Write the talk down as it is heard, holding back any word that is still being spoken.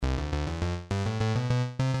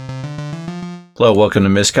Hello, welcome to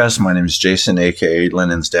Miscast. My name is Jason, aka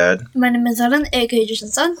Lennon's dad. My name is Ellen, aka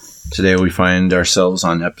Jason's son. Today we find ourselves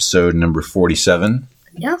on episode number 47.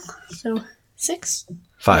 Yeah, so 6.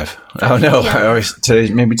 5. Oh no, Yeah.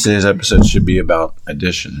 Today's episode should be about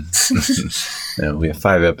addition. No, we have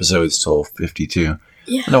 5 episodes till 52.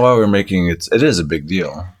 Yeah. I know why we're making it is a big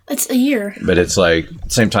deal. It's a year. But it's like, at the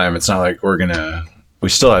same time, it's not like we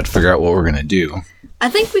still have to figure out what we're gonna do. I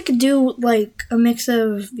think we could do like a mix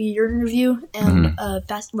of the year in review and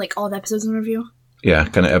like all the episodes in review. Yeah,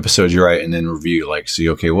 kind of episodes you write and then review, like see,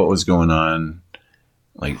 okay, what was going on?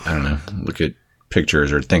 Like, I don't know, look at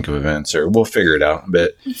pictures or think of events, or we'll figure it out.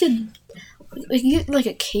 But We could get like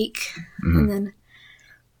a cake and then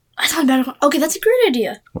I thought about it. Okay, that's a great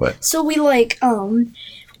idea. what? So we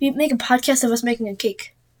we make a podcast of us making a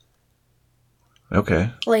cake. Okay.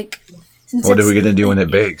 Like, since What are we it's- gonna do when it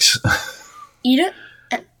bakes? Eat it?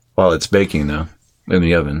 While it's baking, though, in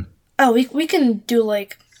the oven. Oh, we can do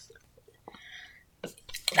like.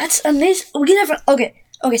 That's amazing. We can have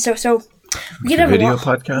so we can have Video a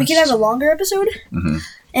podcast? We can have a longer episode, Mhm.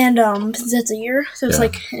 and since it's a year, so it's Yeah.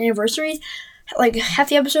 like an anniversary, like half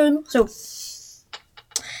the episode. So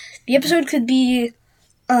the episode could be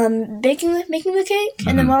making the cake,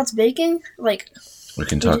 and then while it's baking, like We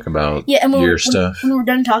can talk about and your stuff. when we're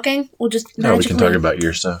done talking, we'll just No, we can talk about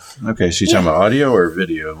your stuff. Okay, so you're talking about audio or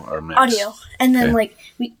video or mix? audio, and then Okay.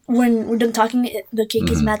 when we're done talking, the cake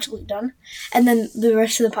is magically done, and then the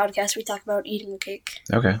rest of the podcast we talk about eating the cake.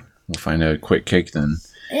 Okay, we'll find a quick cake then.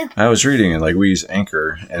 Yeah. I was reading it, like we use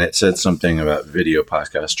Anchor, and it said something about video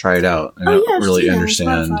podcast. Try it out. I don't I've really seen it on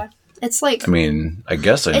understand. Spotify. It's like I mean, I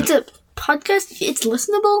guess I. it's a podcast. It's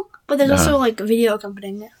listenable, but there's also like video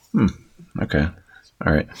accompanying it. Okay.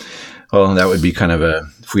 All right. Well, that would be kind of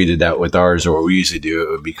if we did that with ours, or what we usually do, it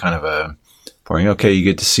would be kind of pouring, okay, you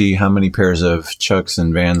get to see how many pairs of Chucks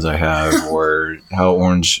and Vans I have, or how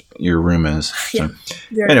orange your room is. So,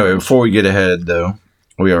 Yeah. anyway, before we get ahead, though,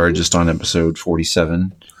 we are just on episode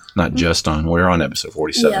 47. Not just on, we're on episode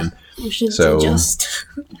 47. We should So- adjust.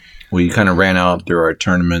 We kind of ran out through our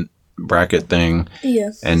tournament bracket thing, Yeah.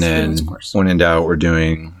 and then of course. when in doubt, we're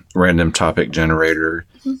doing random topic generator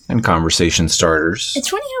and conversation starters. It's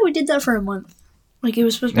funny how we did that for a month. Like it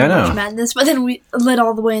was supposed to I be know. March Madness, but then we led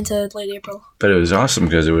all the way into late April. But it was awesome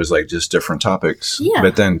because it was like just different topics. Yeah.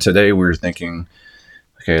 But then today we were thinking,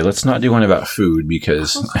 okay, let's not do one about food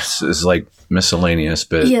because it's like miscellaneous.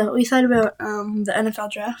 But Yeah, we thought about the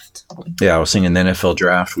NFL draft. yeah, I was thinking the NFL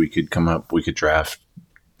draft, we could draft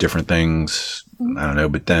different things. I don't know.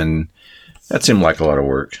 But then that seemed like a lot of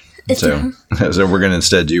work. So we're going to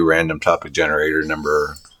instead do random topic generator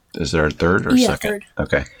number. Is there a third or second? Third.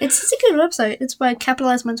 Okay. It's a good website. It's by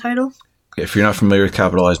Capitalize My Title. If you're not familiar with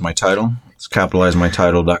Capitalize My Title, it's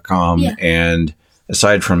capitalizemytitle.com. Yeah. And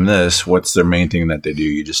aside from this, what's the main thing that they do?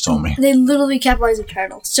 You just told me. They literally capitalize your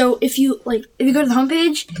title. So if you go to the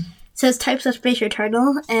homepage, it says type space your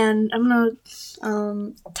title, and I'm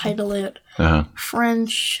gonna title it Uh-huh.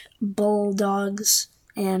 French Bulldogs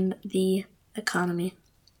and the Economy.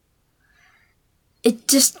 It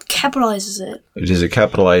just capitalizes it. Does it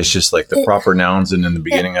capitalize just like the proper nouns and in the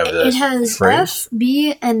beginning of the It has phrase? F,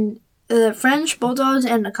 B, and French Bulldogs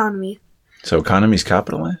and Economy. So economy's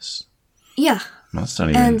capitalized? Yeah, That's not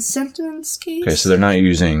even... and sentence case. Okay, so they're not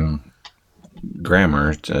using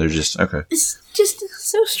grammar. They're just... Okay. It's just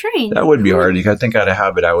so strange. That would be hard. I think out of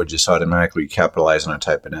habit, I would just automatically capitalize when I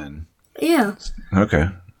type it in. Yeah, Okay.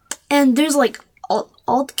 and there's like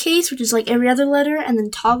alt case, which is like every other letter, and then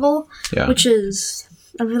toggle, Yeah. which is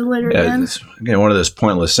every other letter Yeah, again. it's, again, one of those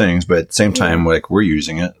pointless things, but at the same time, like, we're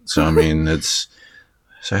using it. So, I mean, it's...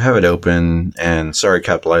 So I have it open, and sorry,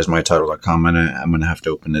 capitalizemytitle.com. I'm going to have to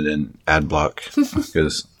open it in ad block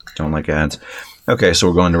because I don't like ads. Okay, so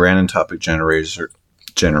we're going to random topic generators,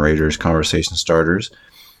 conversation starters.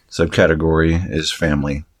 Subcategory is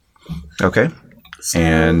family. Okay,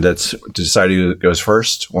 and that's to decide who goes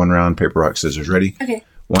first. 1 round, paper, rock, scissors. Ready? Okay,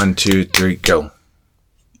 1, 2, 3, go.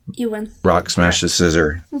 you win. Rock, smash the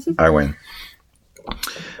scissor. I win.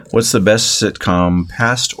 What's the best sitcom,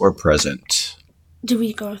 past or present? Did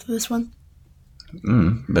we go with this one?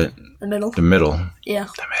 But The middle? the middle. Yeah.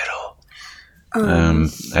 The middle.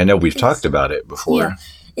 I know we've talked about it before. Yeah.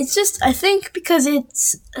 It's just, I think because it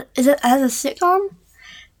as a sitcom,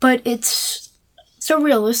 but it's so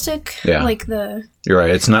realistic. Yeah. Like the, You're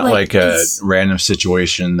right. It's not like a it's- random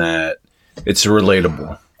situation that it's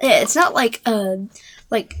relatable. yeah, it's not like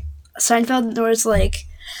Seinfeld where it's like,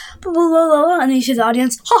 blah, blah, blah, blah, and then you see the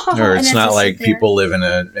audience, ha, ha, ha, Or and it's that's not just like sit there. people live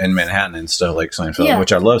in Manhattan and stuff like Seinfeld, Yeah.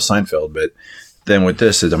 which I love Seinfeld, but then with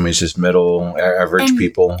this, I mean, it's just middle average And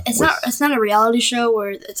people. It's not a reality show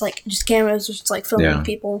where it's like just cameras, just like filming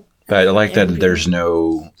people. But I like that interviewing. there's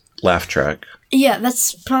no laugh track, Yeah,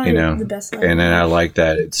 that's probably you know, the best. and then I like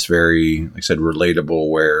that it's very, like I said, relatable.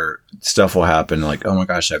 Where stuff will happen, like, oh my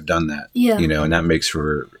gosh, I've done that. Yeah. You know, and that makes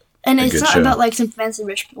for And a it's good not show. about like some fancy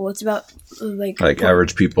rich people. It's about like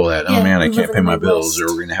average people that, oh Yeah, man, I who can't live pay in the my bills,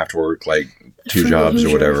 Midwest. or we're gonna have to work like 2 For jobs or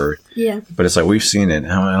Hoosier. whatever. Yeah. But it's like we've seen it.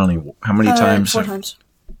 How many times? 4 times.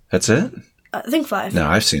 That's it? I think 5. No,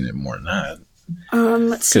 I've seen it more than that.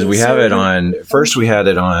 Let's see. Because we have it on. First, we had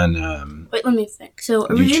it on. Wait, let me think. So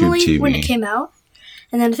originally, TV. when it came out,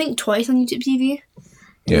 and then I think twice on YouTube TV.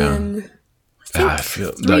 Yeah. And I think I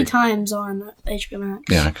feel 3 like times on HBO Max.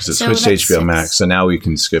 yeah, because it So switched to that's HBO 6. Max, so now we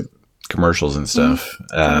can skip commercials and stuff.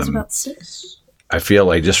 That was about 6. I feel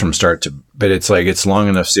like just from start to, but it's like it's long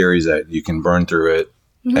enough series that you can burn through it,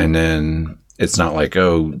 and then it's not like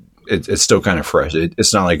it's still kind of fresh.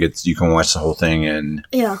 It's not like you can watch the whole thing in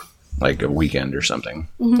Yeah. like a weekend or something.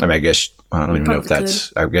 I mean, I guess I don't even know if probably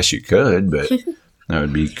that's. I guess you could, but that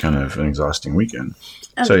would be kind of an exhausting weekend.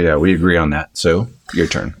 So yeah, we agree on that. So your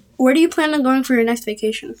turn. Where do you plan on going for your next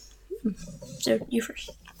vacation? So you first.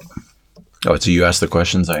 Oh, so you ask the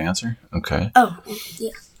questions, I answer. Okay. Oh,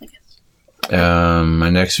 yeah. I guess. My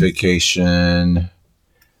next vacation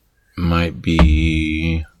might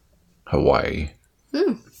be Hawaii.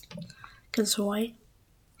 Because Hawaii.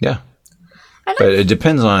 Yeah. I But it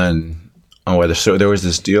depends on whether. So there was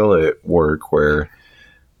this deal at work where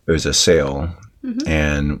there was a sale,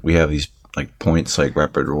 and we have these like points, like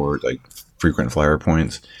rapid reward, like frequent flyer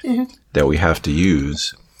points that we have to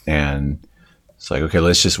use, and it's like, okay,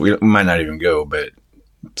 we might not even go, but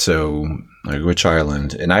so like which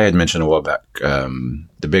island? And I had mentioned a while back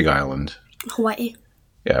the Big Island. Hawaii.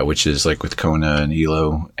 Yeah, which is like with Kona and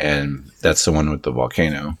Hilo, and that's the one with the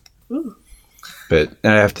volcano. Ooh. But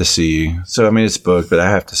I have to see. So, I mean, it's booked, but I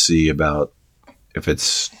have to see about if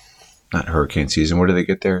it's not hurricane season. Where do they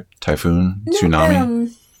get there? Typhoon?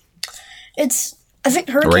 Tsunami? It's, I think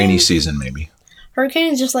hurricane. Rainy season, maybe.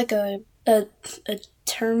 Hurricane is just like a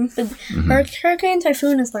term. But hurricane,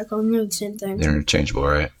 typhoon is like almost the same thing. They're interchangeable,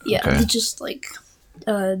 right? Yeah, Okay. it's just like,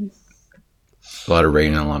 A lot of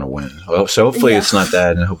rain and a lot of wind. Well, so hopefully Yeah. it's not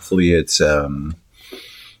that, and hopefully it's not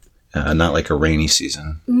like a rainy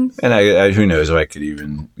season. And I who knows if I could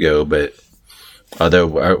even go, but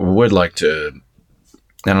although I would like to,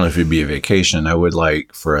 I don't know if it'd be a vacation. I would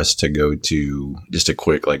like for us to go to just a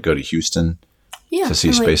quick, like go to Houston yeah. to see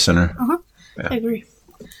and, like, Space Center. Yeah. I agree.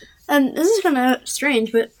 And this is kind of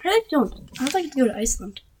strange, but I'd like to go to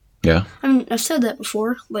Iceland. Yeah. I mean, I've said that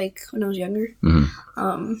before, like when I was younger.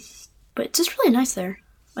 But it's just really nice there.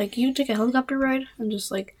 Like you take a helicopter ride and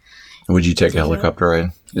just like. Would you take a helicopter ride?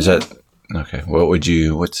 Is that okay?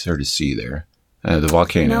 What's there to see there? The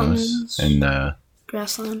volcanoes Mountains. and.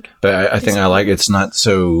 Grassland. But I think I like it's not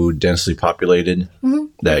so densely populated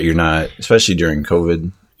that you're not, especially during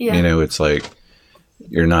COVID. Yeah. You know, it's like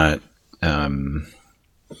you're not.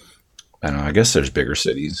 I don't know. I guess there's bigger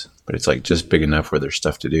cities, but it's like just big enough where there's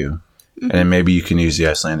stuff to do, and then maybe you can use the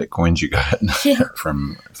Icelandic coins you got Yeah.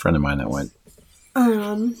 from a friend of mine that went.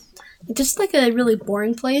 It's just like a really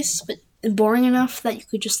boring place, but boring enough that you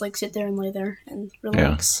could just like sit there and lay there and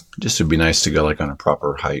relax. Just would be nice to go like on a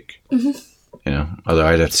proper hike. You know, although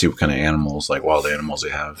I'd have to see what kind of animals, like wild animals, they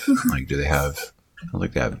have. Like, do they have? I don't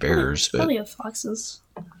think they have bears, but Probably have foxes.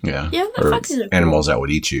 yeah, Yeah, the or foxes are cool. animals that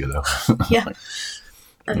would eat you, though. Yeah.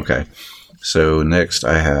 Okay, so next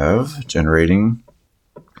I have generating.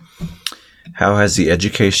 How has the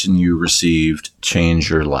education you received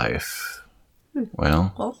changed your life?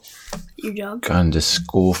 Well, Well, your job. gone to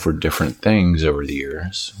school for different things over the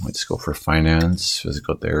years. Went to school for finance,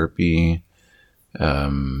 physical therapy,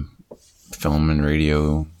 film and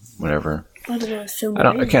radio, whatever. I don't know. Film.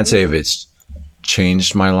 I can't say if it's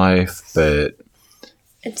changed my life, but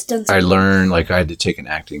It's done. I learned, like I had to take an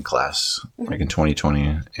acting class like in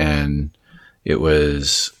 2020, and it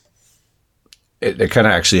kind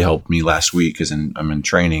of actually helped me last week because I'm in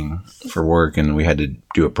training for work, and we had to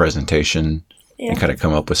do a presentation and kind of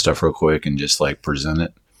come up with stuff real quick and just like present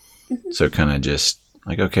it. So kind of just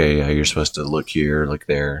like, okay, you're supposed to look here, look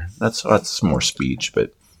there. That's more speech,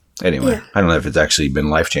 but anyway, Yeah. I don't know if it's actually been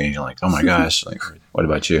life changing. Like, oh my gosh, like, what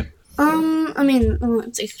about you? I mean,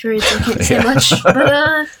 it's 8th grade, so I can't say Yeah. much.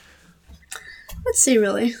 But let's see.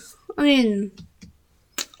 Really, I mean,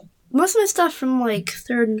 most of my stuff from like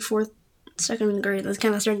 3rd and 4th, 2nd grade is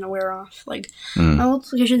kind of starting to wear off. Like my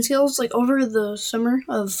multiplication skills, like over the summer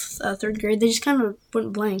of 3rd grade, they just kind of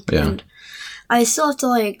went blank. Yeah. And I still have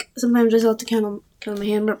to sometimes I still have to count on my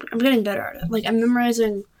hand, but I'm getting better at it. Like I'm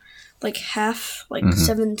memorizing like half, like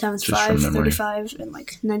 7 times Just 5, from memory. 35, and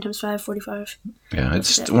like 9 times 5, 45. Yeah,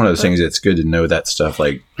 it's That's one of those but- things that's good to know that stuff,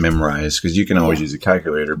 like memorize, because you can always use a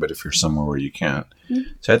calculator, but if you're somewhere where you can't.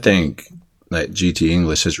 So I think that GT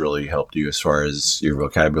English has really helped you as far as your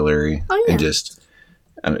vocabulary and just,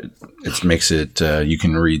 it makes it, you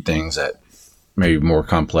can read things that maybe more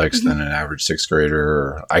complex than an average 6th grader,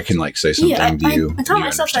 or I can like say something to you. I taught you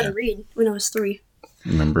myself how to understand. read when I was 3.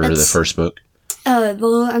 Remember the first book? The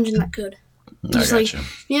Little Engine That Could. I Just got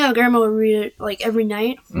you. Grandma would read it like every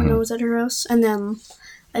night when I was at her house, and then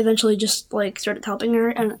I eventually just like started helping her,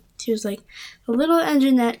 and she was like, "The little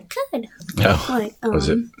engine that could." Oh, Like, was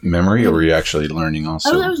it memory, or were you actually learning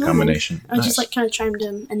also? I was learning. Combination. I was just like kind of chimed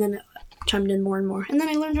in, and then it chimed in more and more, and then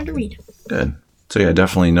I learned how to read. Good. So yeah,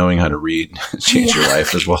 definitely knowing how to read changed your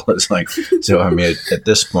life as well as like. So I mean, at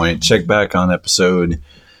this point, check back on episode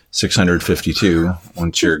 652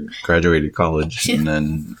 once you're graduated college, and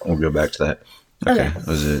then we'll go back to that. Okay,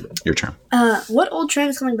 was it your turn? What old trend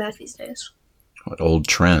is coming back these days? What old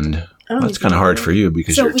trend? don't That's even kind of hard know. for you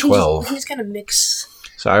because So you're we can 12. we can just kind of mix.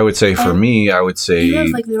 So I would say for me, I would say You have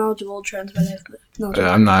like the knowledge of old trends, but I have the knowledge of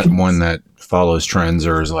I'm not trends. one that follows trends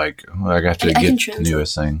or is like, well, I got to I can get the translate.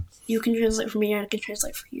 newest thing. You can translate for me, and I can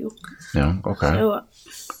translate for you. Yeah, okay. So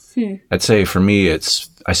I'd say for me, it's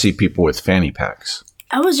I see people with fanny packs.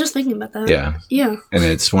 I was just thinking about that. Yeah, Yeah. and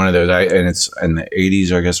it's one of those. And it's in the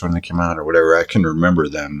 80s, I guess, when they came out or whatever. I can remember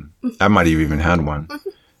them. I might have even had one,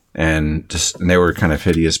 and they were kind of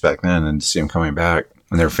hideous back then. And to see them coming back,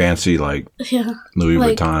 and they're fancy like Yeah. Louis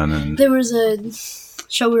Like, Vuitton and There was a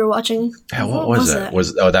show we were watching. yeah, what was that?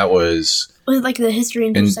 That was Was it like the history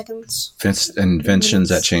in 2 seconds? inventions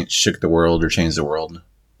that shook the world or changed the world.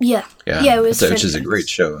 Yeah. Yeah, Yeah, it was which is a fantastic. great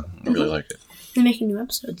show. I really like it. They're making new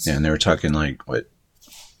episodes. Yeah, and they were talking like what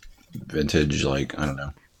vintage, like I don't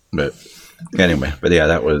know, but anyway, but yeah,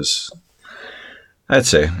 that was. I'd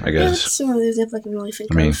say, I Yeah, guess. that's some of the examples I can really think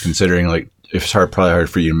I mean, of. considering like it's probably hard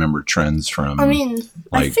for you to remember trends from. I mean,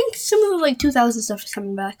 I like- think some of the like 2000 stuff is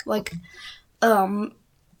coming back. Like,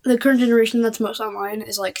 the current generation that's most online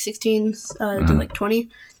is like 16 to like 20.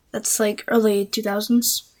 That's like early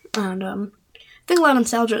 2000s, and I think a lot of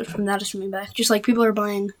nostalgia from that is coming back. Just like people are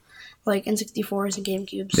buying like N64s and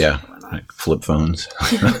GameCubes. yeah, and whatnot. like flip phones.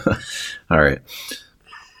 All right.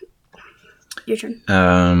 Your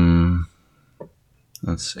turn.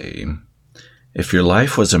 Let's see. If your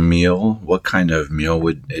life was a meal, what kind of meal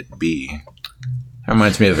would it be? That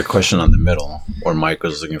reminds me of the question on the middle, where Mike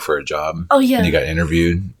was looking for a job. Oh yeah, And he got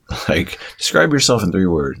interviewed. Like, describe yourself in 3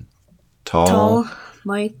 words. tall,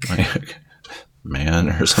 Mike, Like, man,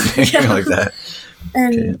 or something Yeah. like that.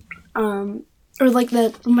 and or like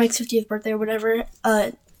that Mike's 50th birthday or whatever.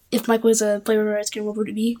 If Mike was a flavor of ice cream, what would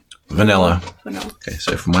it be? Vanilla. Vanilla. Okay,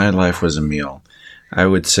 so if my life was a meal, I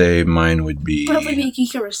would say mine would be. Probably be a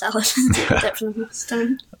cucumber salad. That for the most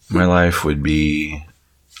time. My life would be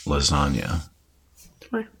lasagna.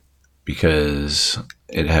 Why? Because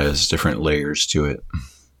it has different layers to it.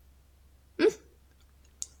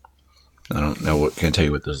 I don't know what. Can I tell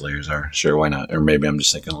you what those layers are? Sure, why not? Or maybe I'm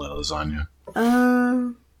just thinking of lasagna.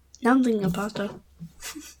 Now I'm thinking of pasta.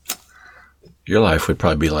 Your life would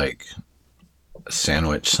probably be like a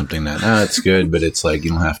sandwich, something that it's good, but it's like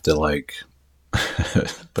you don't have to like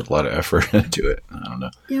put a lot of effort into it. I don't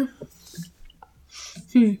know. Yeah.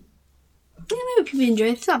 Yeah, maybe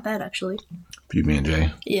PB&J. It's not bad actually.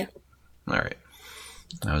 PB&J. Yeah. All right.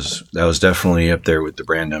 That was definitely up there with the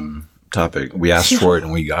random topic. We asked for it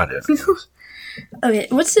and we got it. Okay,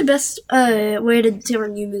 what's the best way to discover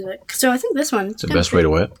new music? So I think this one. It's the best way to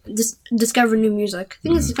what? Discover new music. I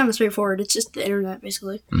think this is kind of straightforward. It's just the internet,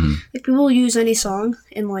 basically. Mhm. Like people will use any song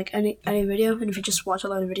in like any video, and if you just watch a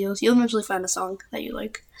lot of videos, you'll eventually find a song that you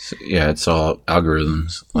like. So, yeah, it's all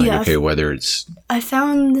algorithms. Like, Yeah. okay, whether it's I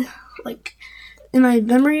found like in my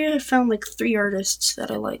memory, I found like 3 artists that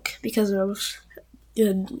I like because of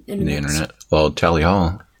the the internet. Well, Tally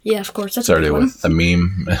Hall Yeah, of course. That's started a good one. with a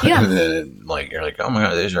meme. Yeah. And then, like, you're like, oh my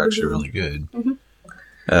God, these are actually really good.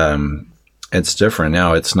 Mhm. It's different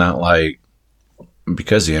now. It's not like,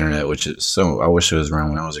 because the internet, which is so, I wish it was around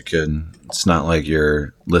when I was a kid. It's not like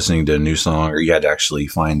you're listening to a new song or you had to actually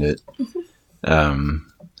find it.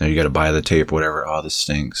 And you got to buy the tape or whatever. Oh, this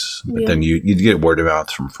stinks. But Yeah. then you'd get word of mouth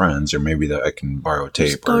from friends, or maybe that I can borrow a tape.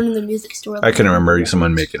 Just going Or to the music store. I can remember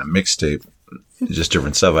someone making a mixtape, just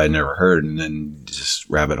different stuff I'd never heard, and then just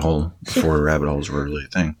rabbit hole before rabbit holes were really a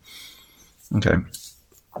thing. Okay.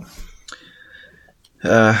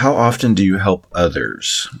 How often do you help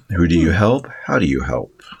others? Who do you help? How do you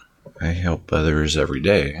help? I help others every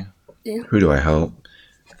day. Yeah. Who do I help?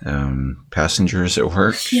 Passengers at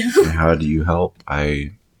work. Yeah. How do you help?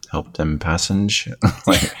 I help them passage?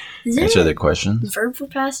 Like, Is there answer a the question. verb for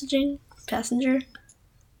passaging? Passenger?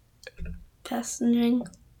 Passaging?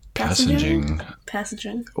 Passaging.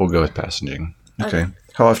 We'll go with passaging. Okay.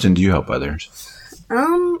 How often do you help others?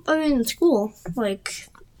 I mean, in school, like,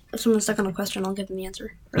 if someone's stuck on a question, I'll give them the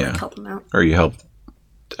answer. Or, like, help them out. Or you helped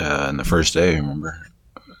in the first day, remember?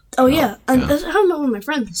 Oh, yeah. I met one of my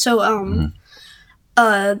friends. So,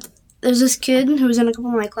 there's this kid who was in a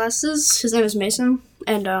couple of my classes. His name is Mason.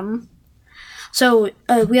 And, so,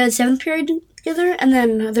 we had 7th period together, and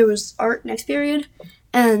then there was art next period.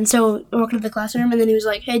 And so, I walked into the classroom, and then he was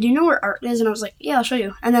like, hey, do you know where art is? And I was like, yeah, I'll show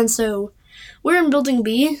you. And then, so, we're in Building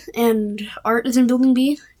B, and art is in Building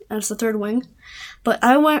B. That's the 3rd wing. But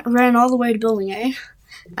I ran all the way to Building A,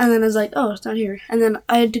 and then I was like, oh, it's not here. And then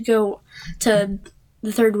I had to go to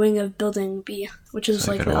the 3rd wing of Building B, which is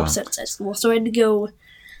like the opposite side school. So I had to go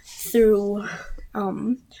through,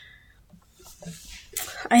 I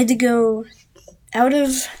had to go out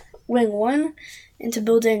of Wing 1 into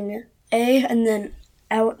Building A, and then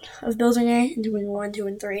out of Building A into Wing 1, 2,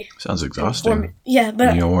 and 3. Sounds exhausting. Yeah,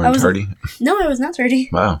 but you weren't tardy? No, I was not tardy.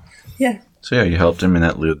 Wow. Yeah. So yeah, you helped him, and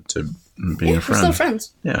that led to being a friend. We're still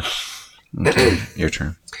friends. Yeah. Okay, your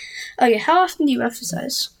turn. Okay, how often do you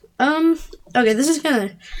exercise? Okay, this is kind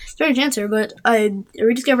of strange answer, but I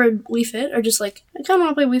rediscovered Wii Fit, or just like, I kind of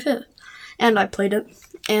want to play Wii Fit. And I played it.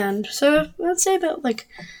 And so, I'd say about like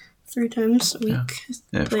 3 times a week.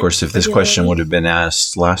 Yeah, of course, if this question would have been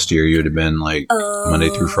asked last year, you would have been like Monday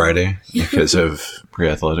through Friday because of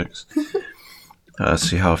pre-athletics. Let's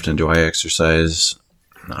see, how often do I exercise?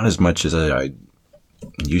 Not as much as I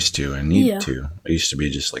used to and need to. I used to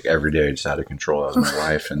be just like every day, just out of control. That was my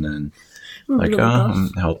life. And then like,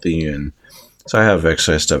 I'm healthy. And so I have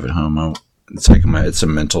exercise stuff at home. It's like it's a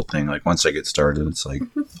mental thing. Like once I get started, it's like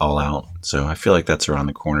all out. So I feel like that's around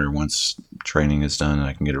the corner. Once training is done,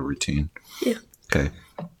 I can get a routine. Yeah. Okay.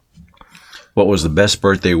 What was the best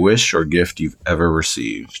birthday wish or gift you've ever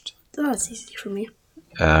received? Oh, that's easy for me.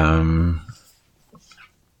 Man,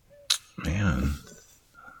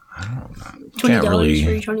 I don't know. $20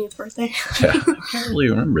 for your 20th birthday. Yeah, I can't really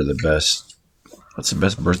remember the best. What's the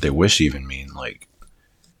best birthday wish even mean? Like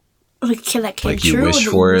can that came like you true, wish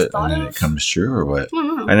for it and then it comes true, or what?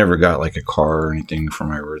 I never got like a car or anything for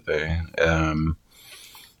my birthday.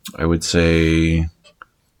 I would say,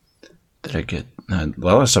 did I get a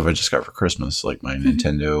lot of stuff I just got for Christmas, like my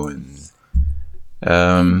Nintendo and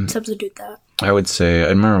substitute that. I would say I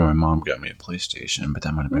remember my mom got me a PlayStation, but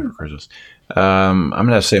that might have been for Christmas. I'm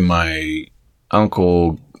gonna say my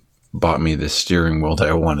uncle bought me the steering wheel that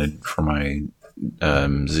I wanted for my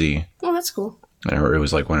Z. Oh, that's cool. It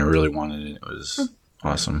was like when I really wanted it. It was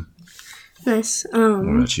awesome. Nice. What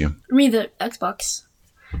about you? For me, the Xbox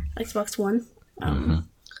One.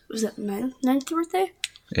 Was that 9th birthday?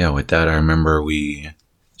 Yeah, with that, I remember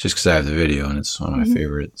just because I have the video and it's one of my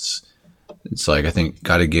favorites. It's like, I think,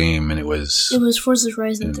 got a game and it was Forza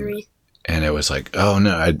Horizon 3. And it was like, oh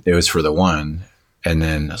no, it was for the one. And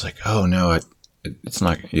then I was like, oh no, it's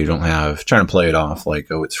not, you don't have, trying to play it off like,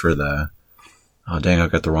 oh, it's for oh dang, I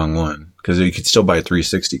got the wrong one. Because you could still buy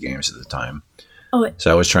 360 games at the time. Oh, wait.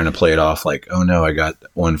 So I was trying to play it off like, oh no, I got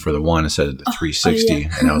one for the one instead of the 360.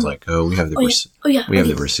 And I was like, oh, we have the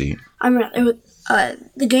the receipt. I remember it was,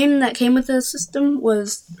 the game that came with the system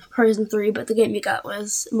was Horizon 3, but the game you got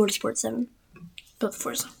was Motorsport 7. But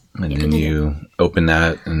Forza. And then you open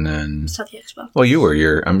that and then... I saw the Xbox. Well,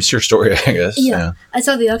 it's your story, I guess. Yeah. I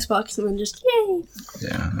saw the Xbox and then just, yay!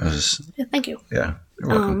 Yeah, yeah, thank you. Yeah, you're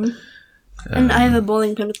welcome. And I have a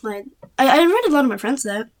bowling pin with my... I invited a lot of my friends to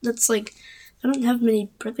that. That's like... I don't have many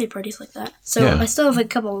birthday parties like that. So I still have a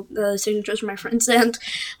couple signatures from my friends. And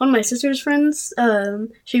one of my sister's friends,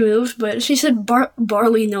 she moved, but she said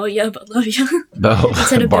barley no ya, but love ya. No,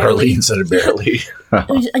 instead of barley instead of barely.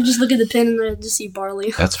 I just look at the pin and I just see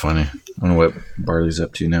barley. That's funny. I wonder what Barley's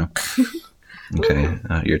up to now. Okay,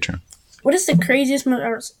 your turn. What is the craziest,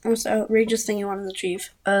 most outrageous thing you want to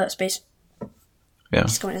achieve? Space. Yeah.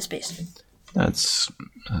 Just going to space. That's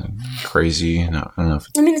crazy. No, I don't know.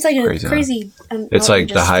 It's like a crazy. It's like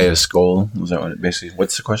the highest goal. Is that what it basically?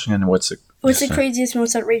 What's the question? And what's the craziest,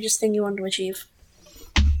 most outrageous thing you want to achieve?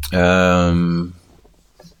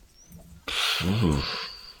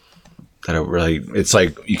 It's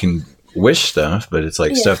like you can wish stuff, but it's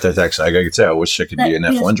like stuff that's actually. I could say I wish I could be an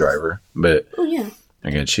F1 driver, but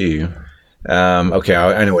I can achieve. Okay,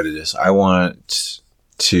 I know what it is. I want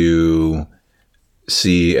to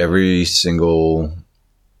see every single.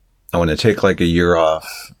 I want to take like a year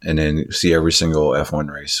off and then see every single F1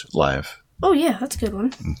 race live. Oh yeah, that's a good one.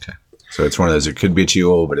 Okay. So it's one of those. It could be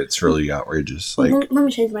too old, but it's really outrageous. Like, let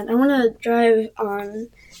me change mine. I want to drive on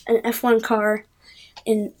an F1 car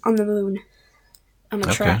on the moon on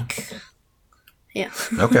a track. Yeah.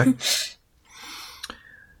 Okay.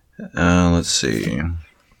 Let's see.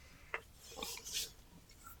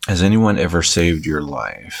 Has anyone ever saved your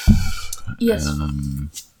life? Yes.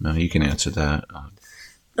 No, you can answer that.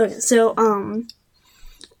 Okay, so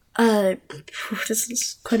this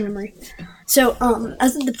is quite a memory. So I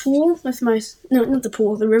was at the pool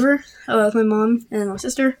with the river, with my mom and my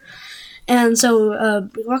sister, and so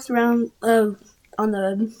we walked around on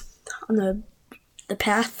the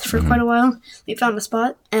path for quite a while. We found a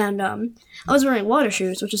spot, and I was wearing water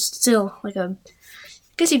shoes, which is still like I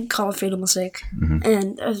guess you'd call it a fatal mistake,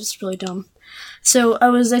 and it was really dumb. So I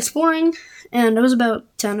was exploring, and I was about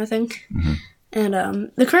 10, I think, and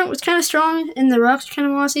the current was kind of strong, and the rocks were kind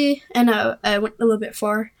of mossy, and I went a little bit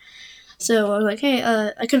far. So I was like, hey,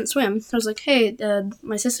 I couldn't swim. I was like, hey,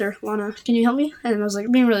 my sister, Lana, can you help me? And I was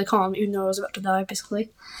like being really calm, even though I was about to die,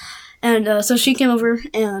 basically. And so she came over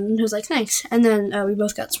and was like, thanks. And then we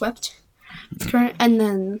both got swept with the current. And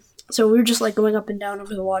then, so we were just like going up and down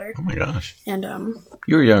over the water. Oh my gosh. And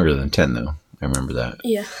you were younger than 10, though. I remember that.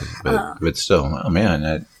 Yeah. But still, oh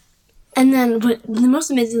man. And then, but the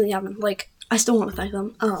most amazing thing happened, like, I still want to thank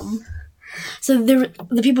them. So there were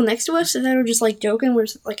the people next to us, and they were just like joking, we're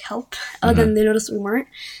just like, help. Then they noticed we weren't.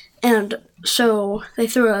 And so they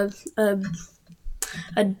threw a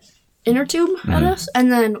inner tube at us,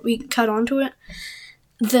 and then we cut onto it.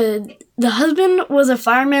 The husband was a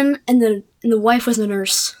fireman, and the wife was a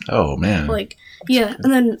nurse. Oh man! Like, yeah,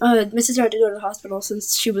 and then my sister had to go to the hospital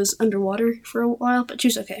since she was underwater for a while, but she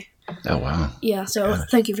was okay. Oh wow! Yeah, so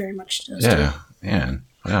thank you very much to us. Yeah, man,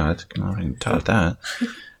 wow, that's I taught that.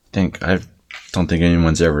 I don't think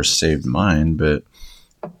anyone's ever saved mine, but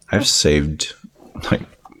I've saved like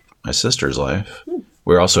my sister's life.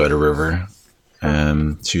 We're also at a river.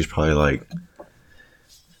 She was probably like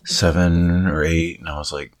 7 or 8, and I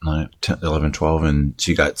was like 9, 10, 11, 12, and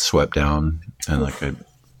she got swept down, and like I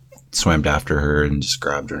swam after her and just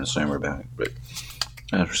grabbed her and swam her back. But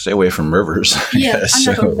stay away from rivers. Yeah, yes,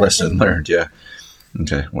 so lesson learned. Yeah.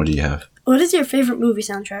 Okay, what do you have? What is your favorite movie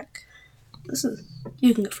soundtrack?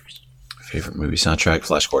 You can go first. Favorite movie soundtrack?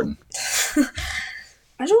 Flash Gordon.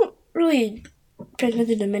 I don't really pay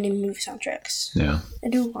attention to many movie soundtracks. Yeah. I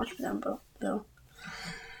do watch them, though.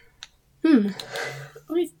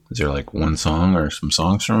 Is there like one song or some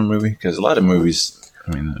songs from a movie? Because a lot of movies,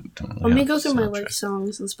 don't really let me go through my like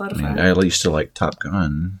songs on Spotify. I used to like Top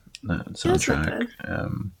Gun, that soundtrack.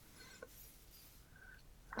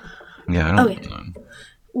 Yeah, I don't know.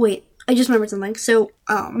 Wait, I just remembered something. So,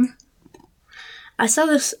 I saw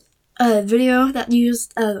this video that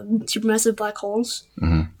used supermassive black holes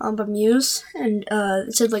by Muse, and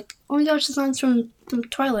it said like, oh my gosh, the song's from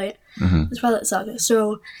Twilight, the Twilight Saga.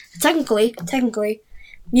 So technically,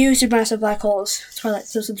 Muse, supermassive black holes, Twilight.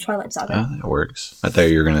 So it's the Twilight Saga. Oh, that works. I thought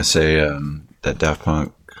you were gonna say that Daft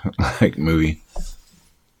Punk like movie,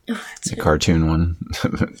 the cartoon one.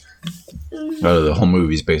 The whole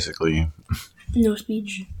movie's basically no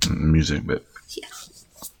speech, music, but yeah.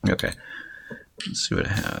 Okay. Let's see what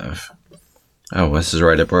I have. Oh, this is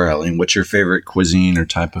right up our alley. What's your favorite cuisine or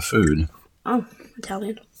type of food? Oh,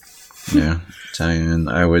 Italian. Yeah, Italian.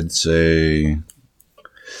 I would say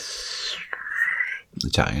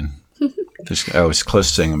Italian. I was close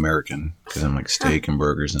to saying American because I'm like steak and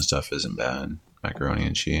burgers and stuff isn't bad. Macaroni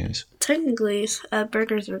and cheese. Technically,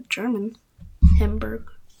 burgers are German. Hamburg.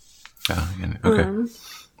 Oh, yeah, okay.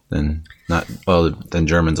 Then not well. Then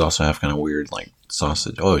Germans also have kind of weird like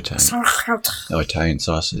sausage. Oh, Italian. Oh, Italian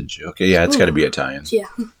sausage. Okay, yeah, it's got to be Italian. Yeah.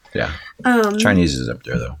 Yeah. Chinese is up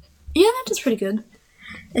there though. Yeah, that is pretty good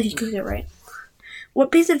if you cook it right.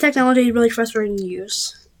 What piece of technology is really frustrating to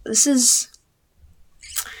use? This is.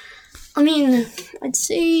 I mean, I'd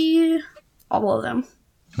say all of them.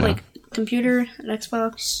 Yeah. Like computer, and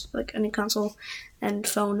Xbox, like any console, and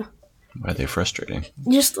phone. Why are they frustrating?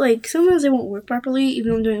 Just like sometimes they won't work properly,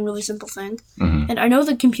 even when I'm doing a really simple thing. And I know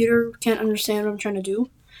the computer can't understand what I'm trying to do,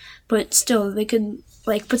 but still, they could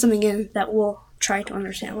like put something in that will try to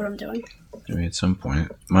understand what I'm doing. Maybe at some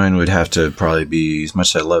point, mine would have to probably be, as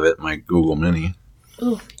much as I love it, my Google Mini.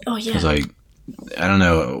 Oh yeah. Because I don't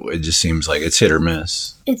know, it just seems like it's hit or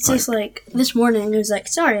miss. It's just like this morning, it was like,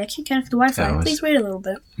 sorry, I can't connect to the Wi-Fi. Please wait a little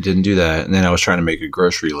bit. Didn't do that. And then I was trying to make a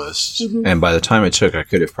grocery list. And by the time it took, I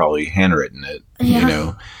could have probably handwritten it, you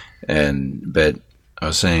know. But I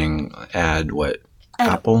was saying, add what?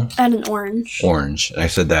 Apple? Add an orange. Orange. And I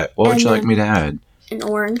said that. What would you like me to add? An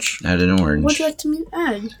orange. Add an orange. What would you like to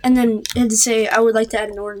add? And then it had to say, I would like to add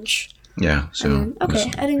an orange. Yeah. So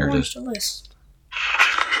okay, adding here it orange is. to the list.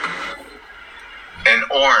 An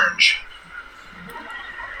orange.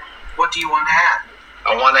 What do you want to add?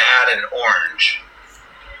 I want to add an orange.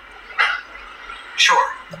 Sure,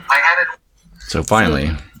 I added. So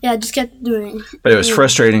finally, Yeah, I just kept doing. but it was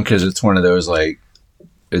frustrating because it's one of those like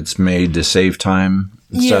it's made to save time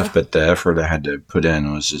and stuff, but the effort I had to put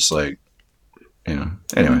in was just like,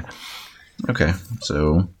 Anyway, okay.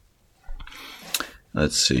 So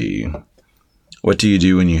let's see. What do you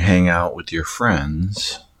do when you hang out with your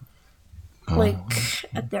friends? Like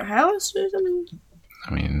at their house or something?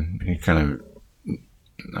 I mean, you kind of,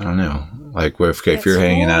 I don't know. Like, if you're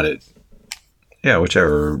hanging out at,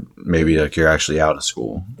 whichever, maybe like you're actually out of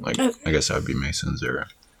school. Like, I guess that would be Mason's or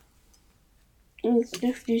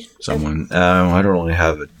someone. I don't really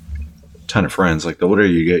have a ton of friends. Like, the older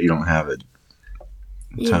you get, you don't have a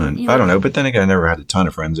ton. I don't know. But then again, I never had a ton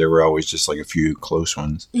of friends. There were always just like a few close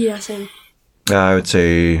ones. Yeah, same. I would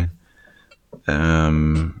say,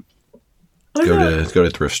 go to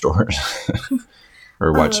thrift stores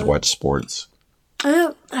or watch sports.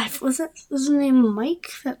 Was his name Mike?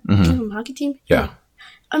 That came from the hockey team? Yeah.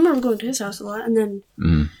 I remember going to his house a lot. And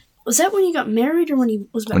then, was that when he got married or when he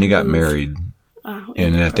was back? When he got married.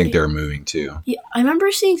 And I think they were moving too. Yeah, I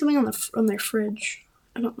remember seeing something on their fridge.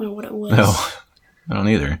 I don't know what it was. No, I don't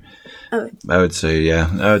either. Okay. I would say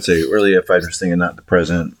really if I was thinking not the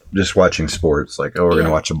present, just watching sports. Like, we're going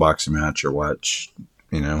to watch a boxing match or watch,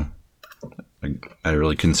 I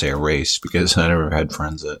really couldn't say a race because I never had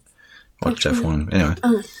friends that watched F1. Anyway.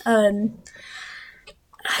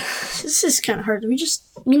 This is kind of hard. Me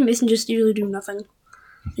and Mason just usually do nothing.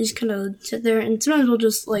 We just kind of sit there, and sometimes we'll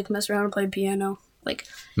just like mess around and play piano, like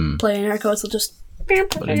play in our coats. We'll just.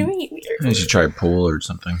 You should try pool or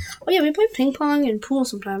something. Oh yeah, we play ping pong and pool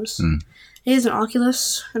sometimes. He has an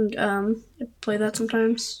Oculus, and I play that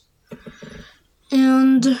sometimes.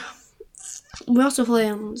 And we also play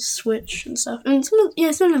on Switch and stuff. And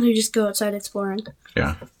sometimes we just go outside exploring.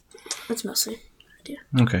 Yeah. That's mostly the idea.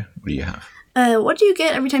 Okay. What do you have? What do you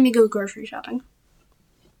get every time you go grocery shopping?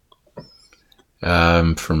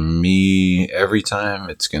 For me, every time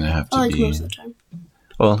it's going to have to be... most of the time.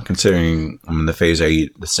 Well, considering I'm in the phase I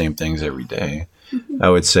eat the same things every day, I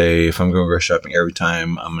would say if I'm going grocery shopping every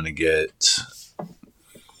time, I'm going to get...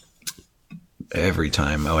 Every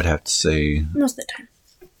time, I would have to say... Most of the time.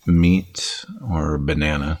 Meat or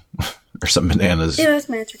banana. Or some bananas. Yeah, that's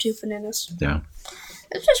my answer too, bananas. Yeah.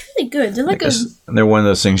 It's just really good. They're like they're one of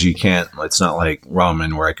those things you can't... It's not like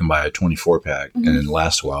ramen where I can buy a 24-pack and it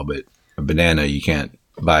lasts a while, but a banana, you can't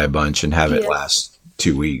buy a bunch and have it last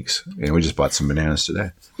 2 weeks. And we just bought some bananas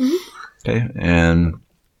today. Okay, and...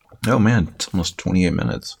 Oh, man, it's almost 28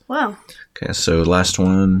 minutes. Wow. Okay, so last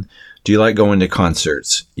one. Do you like going to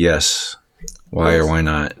concerts? Yes. Why or why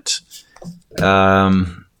not?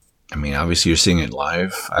 I mean, obviously you're seeing it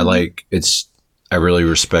live. I really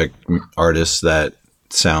respect artists that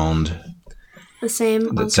sound the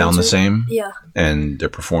same. The same. Yeah. And they're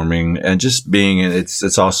performing and just being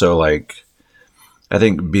it's also like, I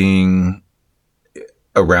think being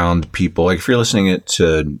around people, like if you're listening it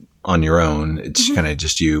to on your own, it's kind of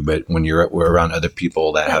just you, but when we're around other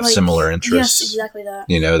people that have similar interests, yes, exactly that.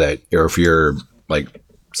 Or if you're like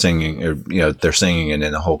singing, or they're singing and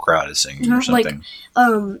then the whole crowd is singing or something.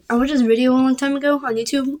 Like, I watched this video a long time ago on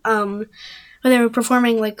YouTube, where they were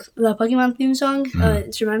performing like the Pokemon theme song,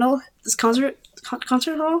 instrumental. This concert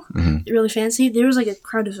hall, really fancy. There was like a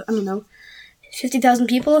crowd of 50,000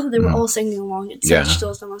 people. They were all singing along. It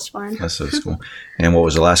still so much fun. That's so cool. And what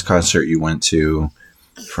was the last concert you went to?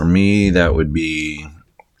 For me, that would be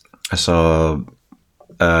I saw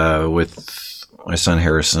with my son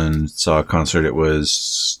Harrison, saw a concert. It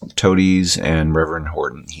was Toadies and Reverend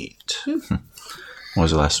Horton Heat. What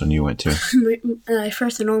was the last one you went to? My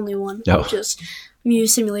first and only one, which is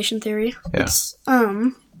Muse Simulation Theory. Yeah.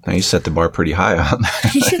 Now you set the bar pretty high on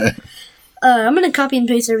that. I'm gonna copy and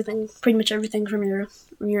paste pretty much everything from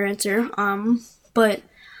your answer. But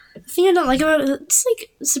the thing I don't like about it, it's like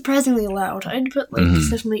surprisingly loud. I had to put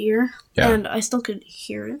stuff in my ear, and I still could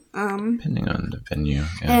hear it. Depending on the venue,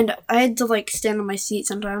 and I had to stand on my seat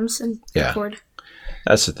sometimes and record.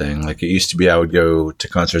 That's the thing. Like it used to be, I would go to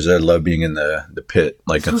concerts. I love being in the pit,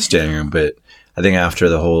 like in the standing room. But I think after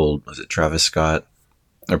the whole, was it Travis Scott,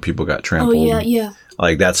 or people got trampled? Oh yeah.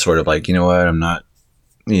 Like that's sort of like, you know what? I'm not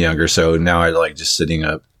younger, so now I like just sitting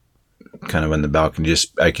up, kind of on the balcony.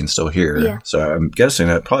 Just I can still hear. Yeah. So I'm guessing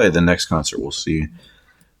that probably the next concert we'll see.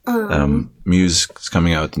 Muse is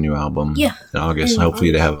coming out with the new album. Yeah. In August.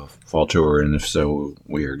 Hopefully they have a fall tour, and if so,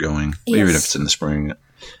 we are going. Even if it's in the spring.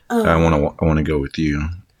 I want to go with you.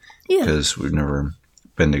 Yeah. Because we've never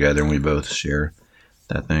been together and we both share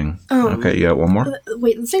that thing. Oh. Okay, you got one more?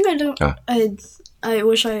 Wait, the thing I don't, Ah. I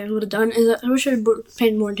wish I would have done is that I wish I had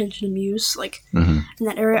paid more attention to Muse, like in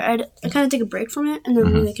that era. I kind of take a break from it, and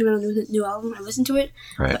then when they came out with a new album, I listened to it,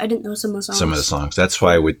 Right. but I didn't know some of the songs. Some of the songs. That's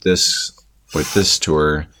why with this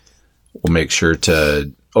tour, we'll make sure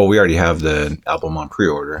to. Oh, we already have the album on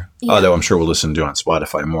pre-order. Yeah. Although I'm sure we'll listen to it on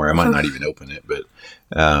Spotify more. I might not even open it, but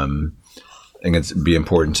I think it'd be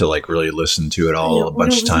important to like really listen to it all a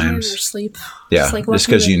bunch of times. Or sleep. Yeah, Just, like, just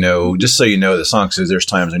watching because just so you know the songs. Because there's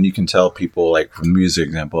times when you can tell people, like from music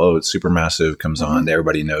example, oh, it's Supermassive comes on,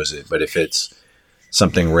 everybody knows it. But if it's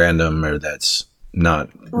something random or that's not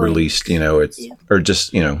released, it's or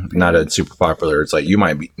just not a super popular, it's like you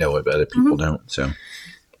might know it, but other people don't. So,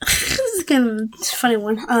 This is kind of a funny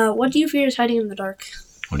one. What do you fear is hiding in the dark?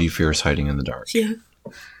 what do you fear is hiding in the dark? Yeah.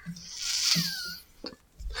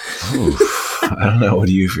 Oof, I don't know. What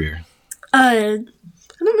do you fear? I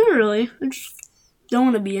don't know really. I just don't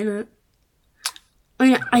want to be in it. I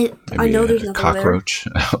mean, I Maybe know a there's nothing cockroach.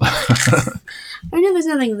 there. I know there's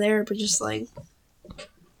nothing there, but just like I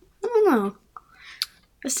don't know.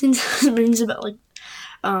 I've seen some memes about like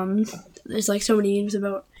there's like so many memes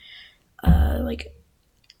about like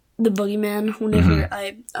the boogeyman whenever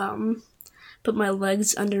I put my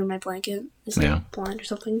legs under my blanket. It's like blind or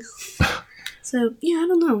something. So yeah, I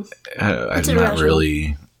don't know. I'm not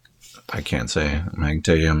really. I can't say. I can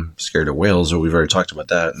tell you, I'm scared of whales. But we've already talked about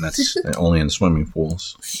that, and that's only in swimming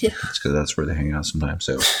pools. Yeah. It's because that's where they hang out sometimes.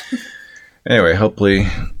 So anyway, hopefully,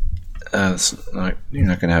 you're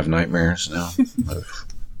not gonna have nightmares now.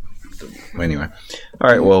 Anyway, all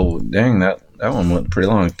right. Well, dang that one went pretty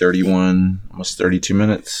long. 31, almost 32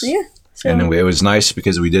 minutes. Yeah. So, And it was nice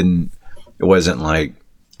because it wasn't like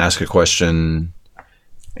ask a question,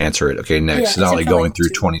 answer it. Okay, next. Yeah, It's not like except for, going like, through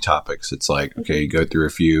 2. 20 topics. It's like, okay, go through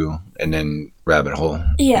a few and then rabbit hole.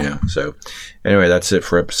 Yeah. So anyway, that's it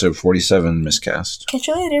for episode 47, Miscast. catch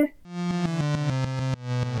you later.